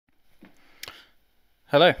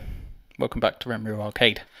Hello, welcome back to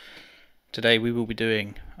remarooarcade. Today we will be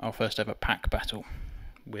doing our first ever pack battle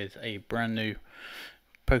with a brand new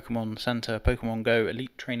Pokemon Center Pokemon Go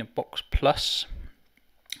Elite Trainer Box Plus.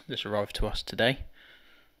 This arrived to us today.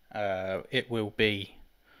 It will be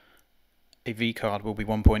a V card will be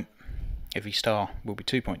 1 point, a V star will be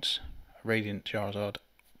 2 points, a Radiant Charizard,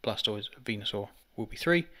 Blastoise, Venusaur will be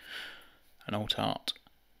 3, an Alt Art,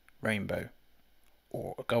 Rainbow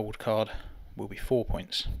or a Gold card will be 4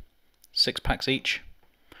 points. 6 packs each.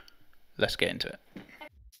 Let's get into it.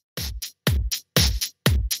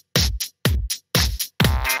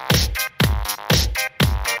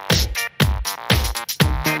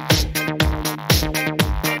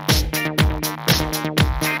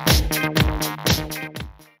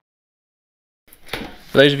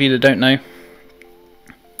 For those of you that don't know,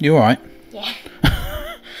 you alright? Yeah.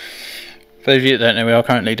 For those of you that don't know, we are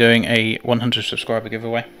currently doing a 100 subscriber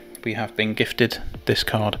giveaway. We have been gifted this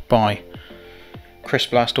card by Chris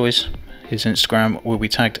Blastoise. His Instagram will be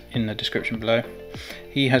tagged in the description below.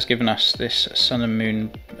 He has given us this Sun and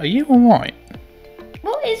Moon. Are you alright?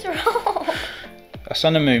 What is wrong? A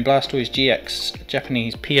Sun and Moon Blastoise GX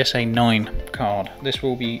Japanese PSA 9 card. This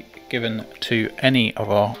will be given to any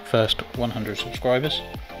of our first 100 subscribers.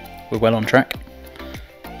 We're well on track.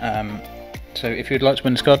 So if you'd like to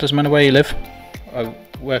win this card, doesn't matter where you live. I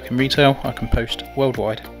work in retail, I can post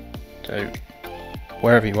worldwide. So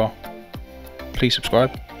wherever you are, please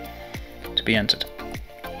subscribe to be entered.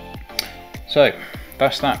 So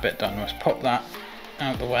that's that bit done. Let's pop that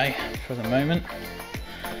out of the way for the moment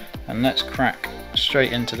and let's crack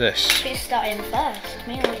straight into this. Who's starting first?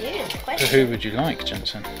 Me or you? So who would you like,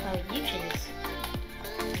 Jensen? Oh, you choose.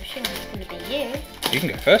 I'm assuming it's going to be you. You can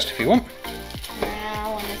go first if you want. I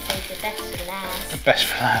want to save the best for last. The best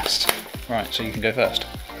for last. Right, so you can go first.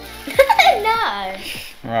 No!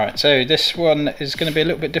 Right, so this one is going to be a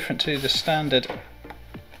little bit different to the standard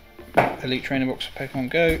Elite Trainer Box for Pokemon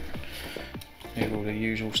Go. Move all the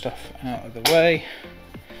usual stuff out of the way.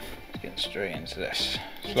 Let's get straight into this.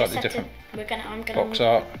 Slightly different box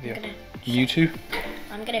art. Mewtwo.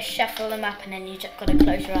 I'm going to shuffle them up and then you just got to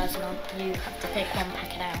close your eyes and you have to pick one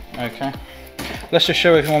packet out. Okay. Let's just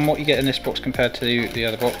show everyone what you get in this box compared to the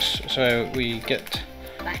other box. So we get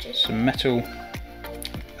Badges. some metal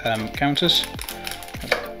counters.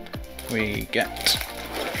 We get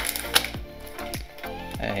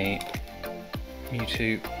a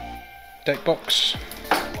Mewtwo deck box.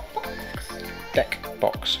 Deck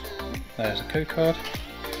box. There's a code card.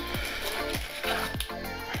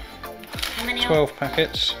 How many 12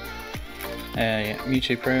 packets. A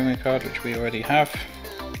Mewtwo promo card, which we already have.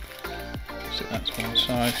 Sit that to one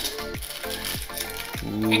side.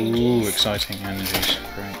 Ooh, Energies. exciting energies.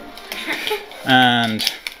 Great. And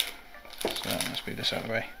so let's move this out of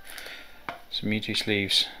the way. Some Mewtwo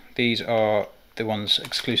sleeves. These are the ones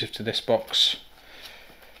exclusive to this box.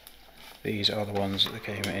 These are the ones that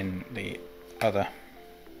came in the other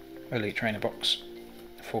Elite Trainer box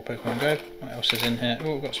for Pokemon Go. What else is in here?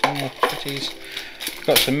 Oh, we've got some more goodies. We've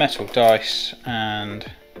got some metal dice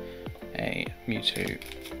and a Mewtwo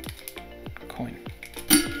coin.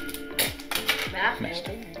 Missed.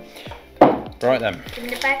 Right then. Give me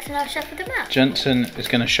the bags and I'll shuffle them out. Jensen is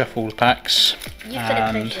going to shuffle the packs. You could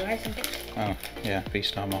have closed your eyes and picked. Oh, yeah,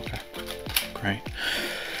 V-star marker. Great.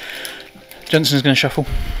 Jensen's going to shuffle.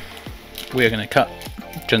 We are going to cut.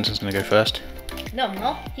 Jensen's going to go first. No, I'm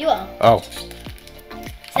not. You are. Oh.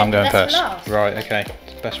 I'm going best first. for last. Right, okay.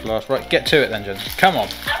 Best for last. Right, get to it then, Jensen. Come on.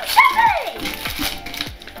 I'm shuffling!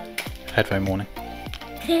 Headphone warning.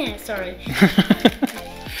 Sorry.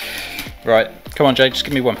 Right, come on, Jay. Just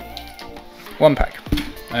give me one. One pack.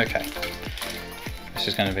 Okay. This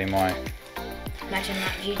is going to be my Imagine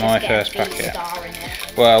that you just My get first a packet. V-star in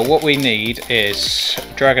it. Well, what we need is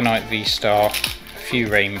Dragonite V-Star, a few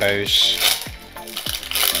rainbows,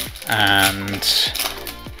 and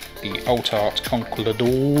the Alt Art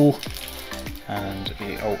Conquistador, and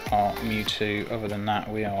the Alt Art Mewtwo. Other than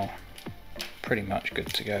that, we are pretty much good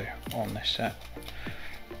to go on this set.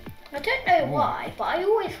 I don't know why, but I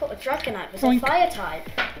always thought a Dragonite was Boink. a fire type.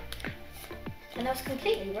 And I was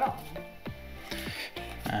completely wrong.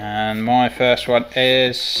 And my first one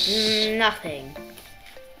is Nothing.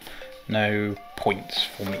 no points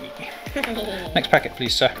for me. Next packet,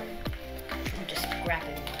 please, sir. I'm just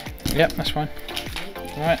grabbing one. Yep, that's fine.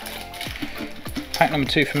 Right. Pack number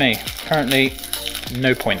 2 for me. Currently,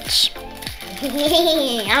 no points.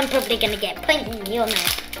 I'm probably going to get points, you're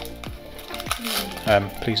not.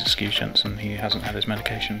 Please excuse Jensen, he hasn't had his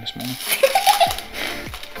medication this morning.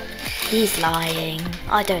 He's lying.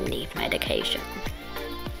 I don't need medication.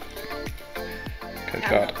 Code I'm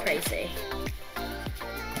card. not crazy.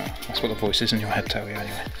 That's what the voices in your head tell you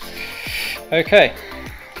anyway. Okay,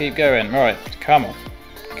 keep going. Right, come on.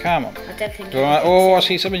 Come on. I don't think. Right. Oh, I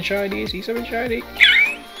see something shiny. I see something shiny.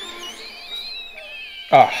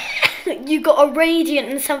 Ah. You got a Radiant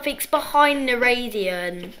and something's behind the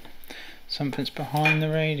Radiant. Something's behind the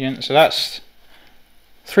Radiant. So that's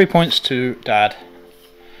 3 points to Dad.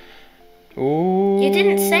 Ooh. You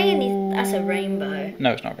didn't say anything. That's a rainbow.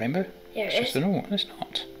 No, it's not a rainbow. Yeah, It's just a normal. It's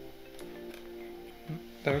not.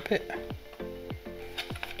 They're a bit.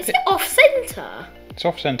 Is it off centre? It's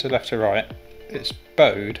off centre, left to right. It's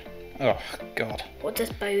bowed. Oh God. What does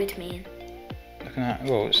bowed mean? Look at that.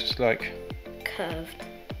 Well, it's just like. Curved.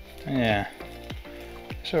 Yeah.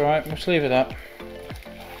 It's alright, we'll just leave it up.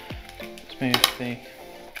 Let's move the.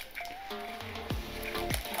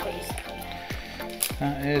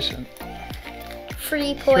 That is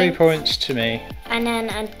 3 points. 3 points to me. And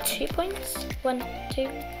then 2 points? 1, 2.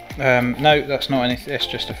 No, that's not anything. It's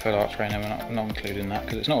just a full art trainer. We're not including that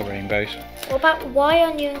because it's not a rainbow. What about why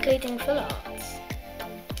aren't you including full arts?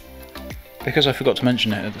 Because I forgot to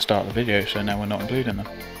mention it at the start of the video, so now we're not including them.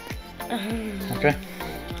 Okay.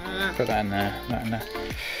 Put that in there. That in there.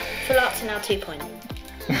 Full arts are now 2 points.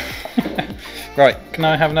 Right, can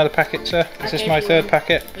I have another packet, sir? Is this my third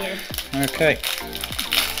packet? Yeah. Okay.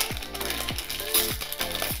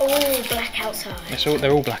 Oh, black outside.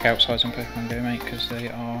 They're all black outsides on Pokemon Go, mate, because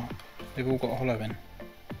they've all got a hollow in.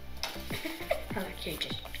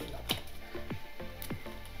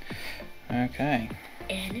 Okay.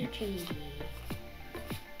 Energy.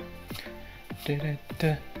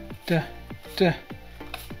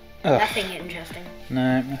 Nothing interesting.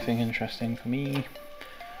 No, nothing interesting for me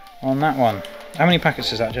on that one. How many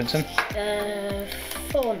packets is that, Jensen?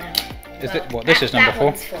 4 now. Is it what? This is number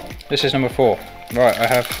 4. This is number 4. Right, I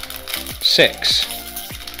have 6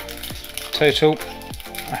 total.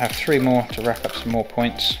 I have 3 more to rack up some more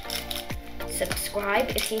points. Subscribe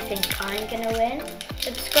if you think I'm gonna win.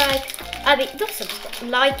 Subscribe. I mean, not subscribe.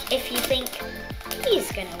 Like if you think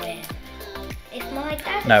he's gonna win. If my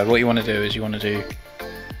dad. No, what you want to do is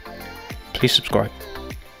please subscribe.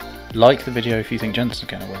 Like the video if you think Jensen's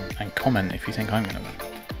going to win, and comment if you think I'm going to win.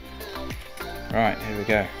 Right, here we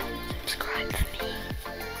go. Subscribe for me.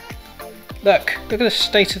 Look at the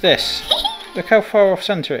state of this. Look how far off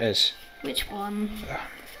centre it is. Which one?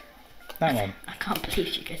 That one. I can't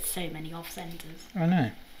believe you get so many off centres. I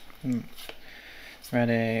know.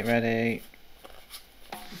 Ready.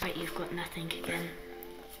 But you've got nothing again.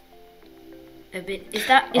 A bit. Is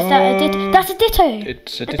that a ditto? That's a ditto.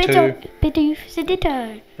 It's a ditto. It's a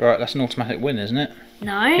ditto. Right, that's an automatic win, isn't it?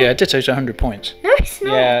 No. Yeah, ditto's 100 points. No, it's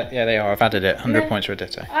not. Yeah, they are. I've added it. 100 points for a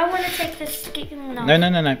ditto. I want to take the skin off.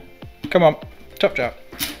 No. Come on, top job.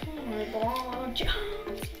 Oh my god.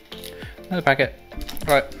 Another packet.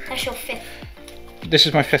 Right. That's your 5th. This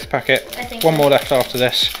is my 5th packet. One more left after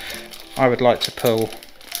this. I would like to pull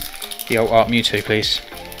the Alt Art Mewtwo, please.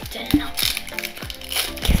 No.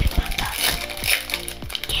 Give it bad luck.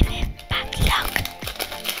 Give it bad luck.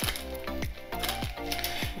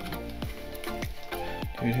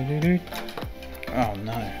 Oh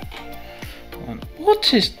no.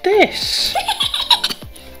 What is this?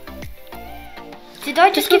 Did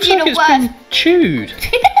I just give Looks you like the it's worst? been chewed.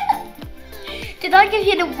 Did I give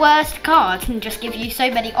you the worst card and just give you so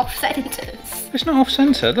many off centres? It's not off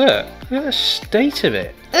centre, look. Look at the state of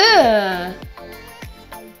it. Ugh.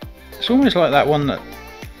 It's almost like that one that,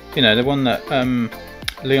 you know, the one that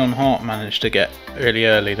Leon Hart managed to get really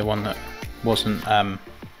early, the one that wasn't,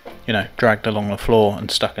 you know, dragged along the floor and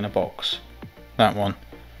stuck in a box. That one.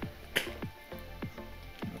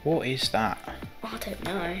 What is that? I don't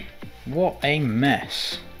know. What a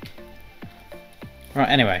mess. Right,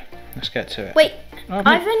 anyway, let's get to it. Wait,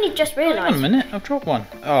 I've only just Hang on a realised. minute, I've dropped one.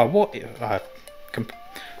 Oh, what?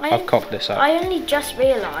 I've cocked this up. I only just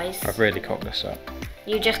realised. I've really cocked this up.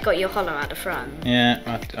 You just got your hollow at the front. Yeah,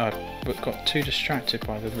 I got too distracted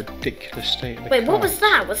by the ridiculous state of the Wait, what cards. was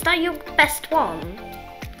that? Was that your best one?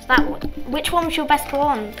 Was that one? Which one was your best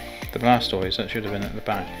one? The Blastoise, that should have been at the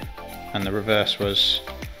back. And the reverse was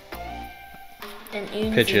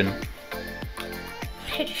Pigeon.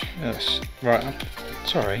 Pigeon. Yes. Right,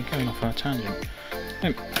 sorry, going off on a tangent.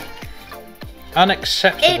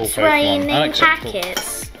 Unacceptable It's Pokemon. raining Unacceptable.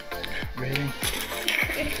 packets. Really?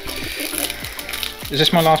 Is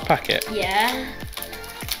this my last packet? Yeah.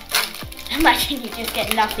 Imagine you just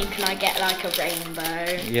get nothing and I get like a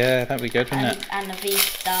rainbow. Yeah, that'd be good, wouldn't it? And a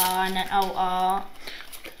V-Star and an alt art.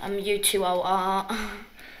 Mewtwo alt art.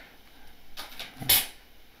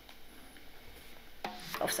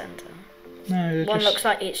 Off centre. No, One just... looks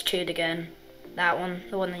like it's chewed again. That one,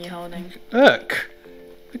 the one that you're holding. Look!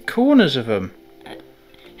 The corners of them.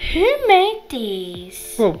 Who made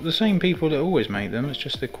these? Well, the same people that always make them. It's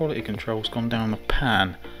just the quality control's gone down the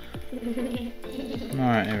pan.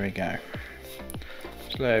 Alright, here we go.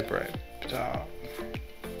 Slow break.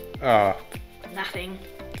 Ah. Nothing.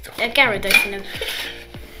 Gyarados in them.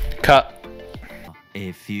 Cut.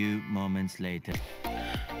 A few moments later.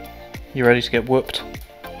 You ready to get whooped?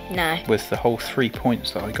 No. With the whole 3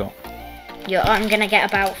 points that I got. I'm gonna get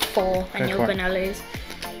about 4 and you're for it. gonna lose.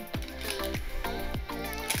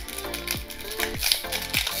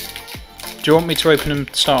 Do you want me to open them,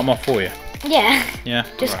 start them off for you? Yeah. Yeah?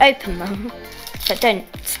 Just Right. open them. But don't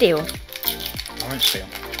steal. I won't steal.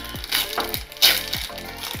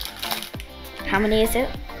 How many is it?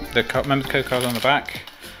 Remember the code card on the back?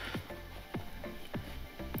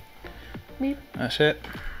 Boop. That's it.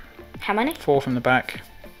 How many? 4 from the back.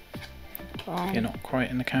 1. You're not quite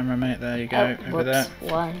in the camera, mate. There you go. Oh, Over there.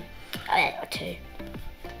 1, 2,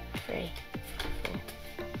 3, 4.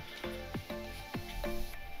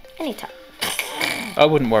 Anytime. I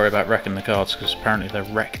wouldn't worry about wrecking the cards because apparently they're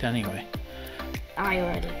wrecked anyway. I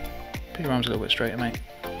already. Put your arms a little bit straighter, mate.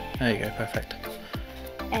 There you go. Perfect.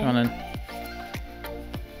 Come on in.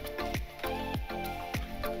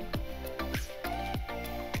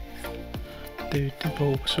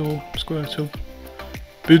 Bulbasaur, Squirtle,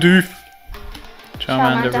 Bidoof,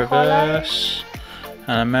 Charmander reverse,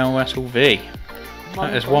 and a Mewtwo V.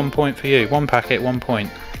 That is 1 point for you. 1 packet, 1 point.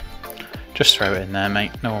 Just throw it in there,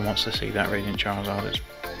 mate. No one wants to see that Radiant Charizard.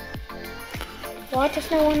 Why does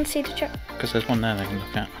no one see the trick? Because there's one there they can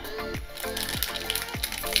look at.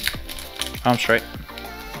 Arm straight.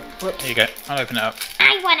 Whoops. There you go. I'll open it up.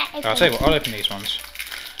 I want to open I'll tell you what, I'll open these ones.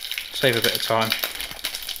 Save a bit of time.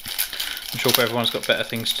 I'm sure everyone's got better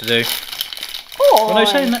things to do. Oh. Well, no,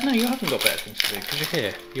 saying that, no, you haven't got better things to do because you're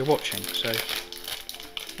here, you're watching, so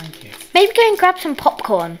thank you. Maybe go and grab some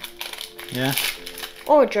popcorn. Yeah,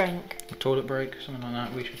 Or a drink. a toilet break, something like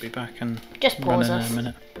that. We should be back and Just pause running us. in a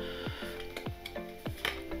minute.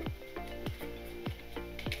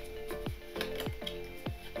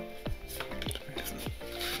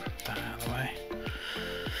 That out of the way.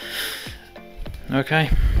 Okay.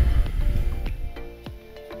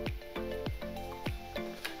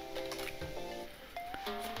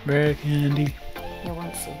 Rare candy. No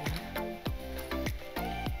one see that.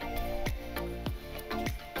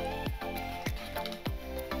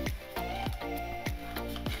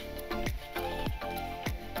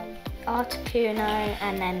 Articuno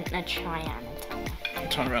and then a Chianata.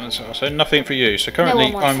 Turn around and so nothing for you. So currently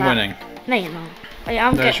one wants I'm that. winning. No, you're not.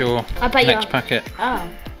 I'm There's good. your I bet next you're. packet. Oh.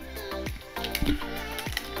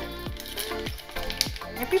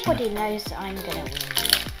 Everybody knows I'm gonna win.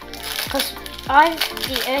 Because I'm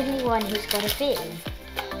the only one who's got a V.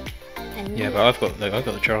 And Yeah, you- but I've got the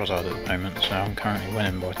Charizard at the moment, so I'm currently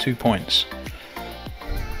winning by 2 points.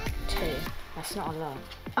 2. That's not a lot.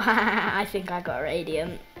 I think I got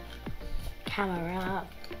Radiant. Camera up.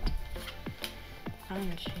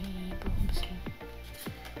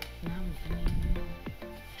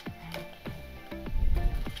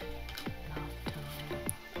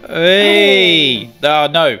 Hey! Ah,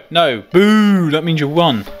 no, boo! That means you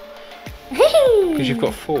won because you've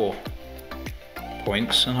got 4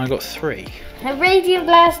 points and I got 3. A Radiant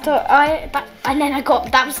Blaster. And then I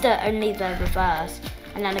got only the reverse,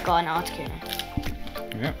 and then I got an Articuno.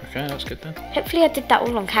 Yeah, okay, that's good then. Hopefully I did that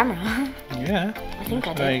all on camera. Yeah. I think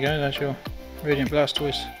I There did. you go. That's your Radiant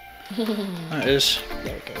Blastoise. That is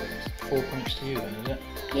There it goes. 4 points to you then, is it?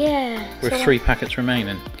 Yeah. With so 3 packets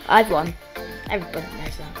remaining. I've won. Everybody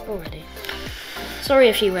knows that already. Sorry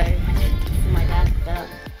if you were my dad, but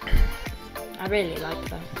I really like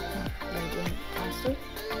that Radiant Blaster.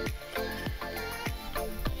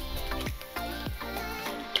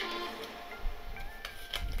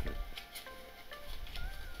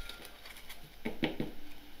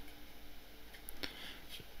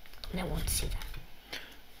 No one see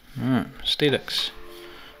that. Alright, Steelix.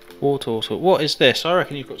 Wartortle. What is this? I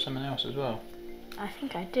reckon you've got something else as well. I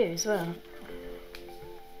think I do as well.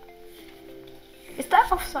 Is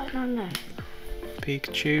that offside? No.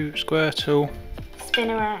 Pikachu, Squirtle,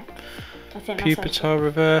 Spinarak. I think that's Pupitar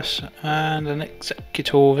reverse, and an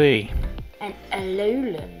Executor V. an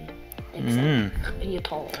Alolan.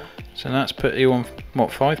 Executor. So that's put you on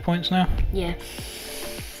what, 5 points now? Yeah.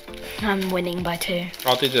 I'm winning by 2.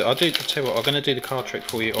 I'll tell you what, I'm gonna do the card trick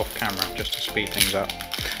for you off camera just to speed things up.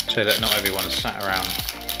 So that not everyone's sat around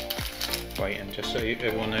waiting, just so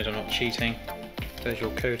everyone knows I'm not cheating. There's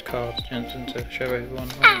your code cards, Jensen, to show everyone.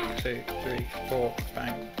 1, 2, 3, 4,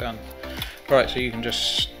 bang, done. Right, so you can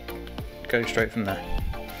just go straight from there.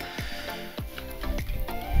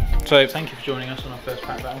 So thank you for joining us on our first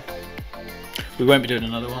pack battle. We won't be doing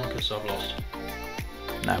another one because I've lost.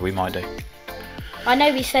 No, we might do. I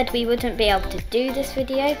know we said we wouldn't be able to do this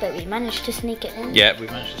video, but we managed to sneak it in. Yeah, we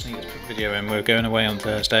managed to sneak this video in. We're going away on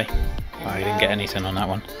Thursday. I didn't get anything on that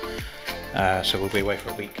one. So we'll be away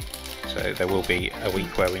for a week. So there will be a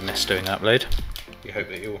week where we miss doing an upload. We hope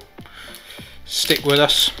that you'll stick with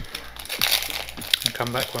us and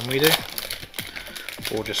come back when we do.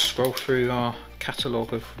 Or just scroll through our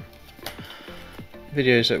catalogue of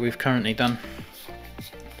videos that we've currently done.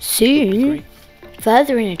 Soon,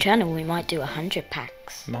 further in the channel, we might do 100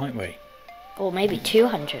 packs. Might we? Or maybe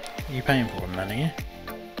 200. Are you paying for them then, are you?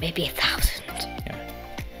 Maybe 1,000. Yeah.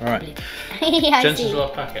 Alright. Yeah, Jensen's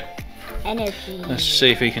last packet. Energy. Let's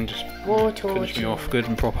see if he can just Water. finish me off good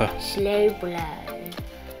and proper. Slow blow.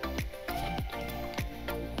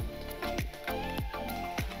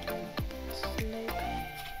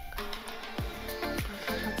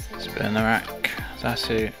 Spin the rack. That's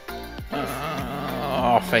it.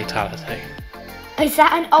 Oh, fatality. Is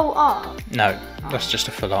that an OR? No, that's just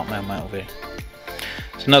a full art mail metal V.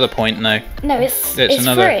 It's another point, no. No, it's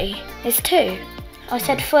another... 3. It's 2. I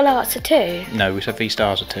said full arts are 2. No, we said V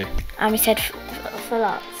stars are 2. And we said full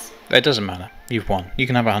arts. It doesn't matter. You've won. You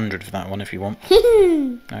can have 100 for that one if you want.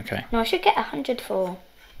 Okay. No, I should get 100 for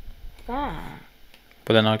that.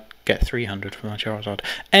 But then I get 300 for my Charizard.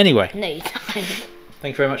 Anyway. No, you don't.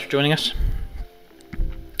 Thank you very much for joining us.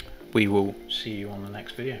 We will see you on the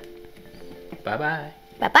next video. Bye bye.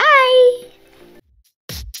 Bye bye.